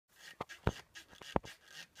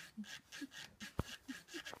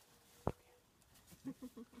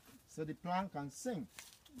So the plant can sing.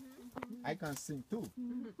 I can sing too.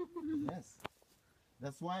 Yes.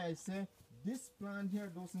 That's why I say this plant here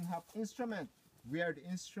doesn't have instrument. We are the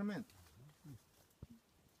instrument.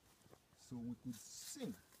 So we could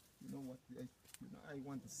sing. You know what? I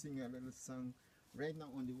want to sing a little song right now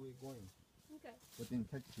on the way going. Okay. But in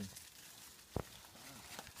catching.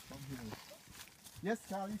 Come here. Yes,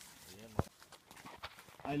 Carlos?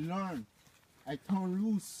 I learn. I turn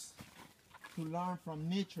loose to learn from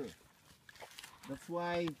nature. That's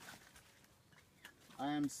why I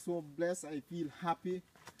am so blessed. I feel happy.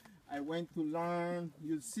 I went to learn.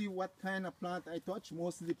 You see what kind of plant I touch?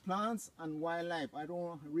 Mostly plants and wildlife. I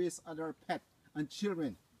don't raise other pets and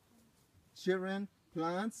children. Children,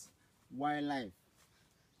 plants, wildlife.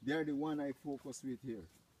 They're the one I focus with here.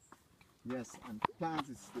 Yes, and plants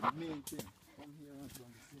is the main thing. Come here and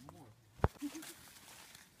see more. So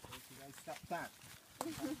should I stop that?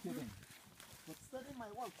 I'm kidding. But study my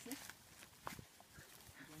work, see?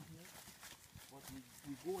 But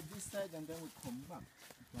we go this side and then we come back.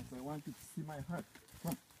 Because I want you to see my heart.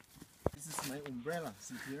 Come. This is my umbrella,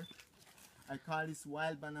 see here? I call this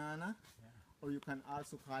wild banana, or you can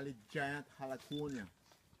also call it giant halaconia.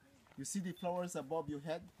 You see the flowers above your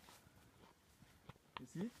head? You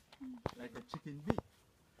see? Like a chicken beak.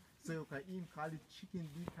 So you can even call it chicken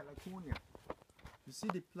beak halaconia. You see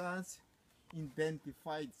the plants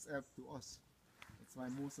identify itself to us. That's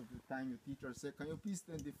why most of the time your teacher say, can you please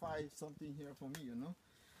identify something here for me, you know?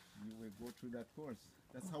 You will go through that course.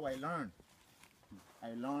 That's how I learn.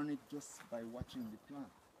 I learn it just by watching the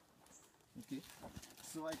plant. Okay?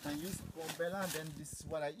 So I can use umbrella and then this is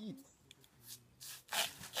what I eat.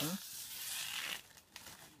 Huh?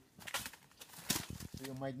 So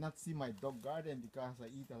you might not see my dog garden because I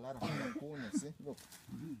eat a lot of halaconia, see? Look.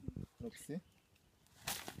 Look, see?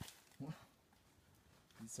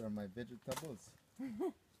 These are my vegetables.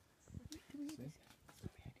 See?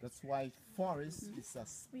 That's why forest is a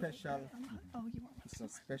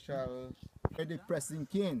special, very pressing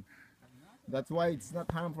cane. That's why it's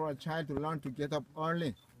not harm for a child to learn to get up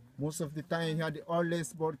early. Most of the time here the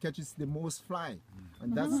earliest bird catches the most fly.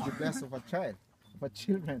 And that's the best of a child, of a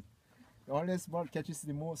children. The earliest bird catches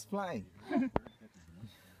the most fly.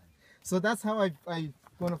 So that's how I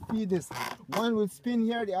gonna feed this. One will spin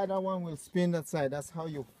here, the other one will spin that side. That's how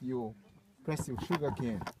you press your sugar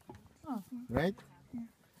cane. Right?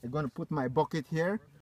 I'm gonna put my bucket here.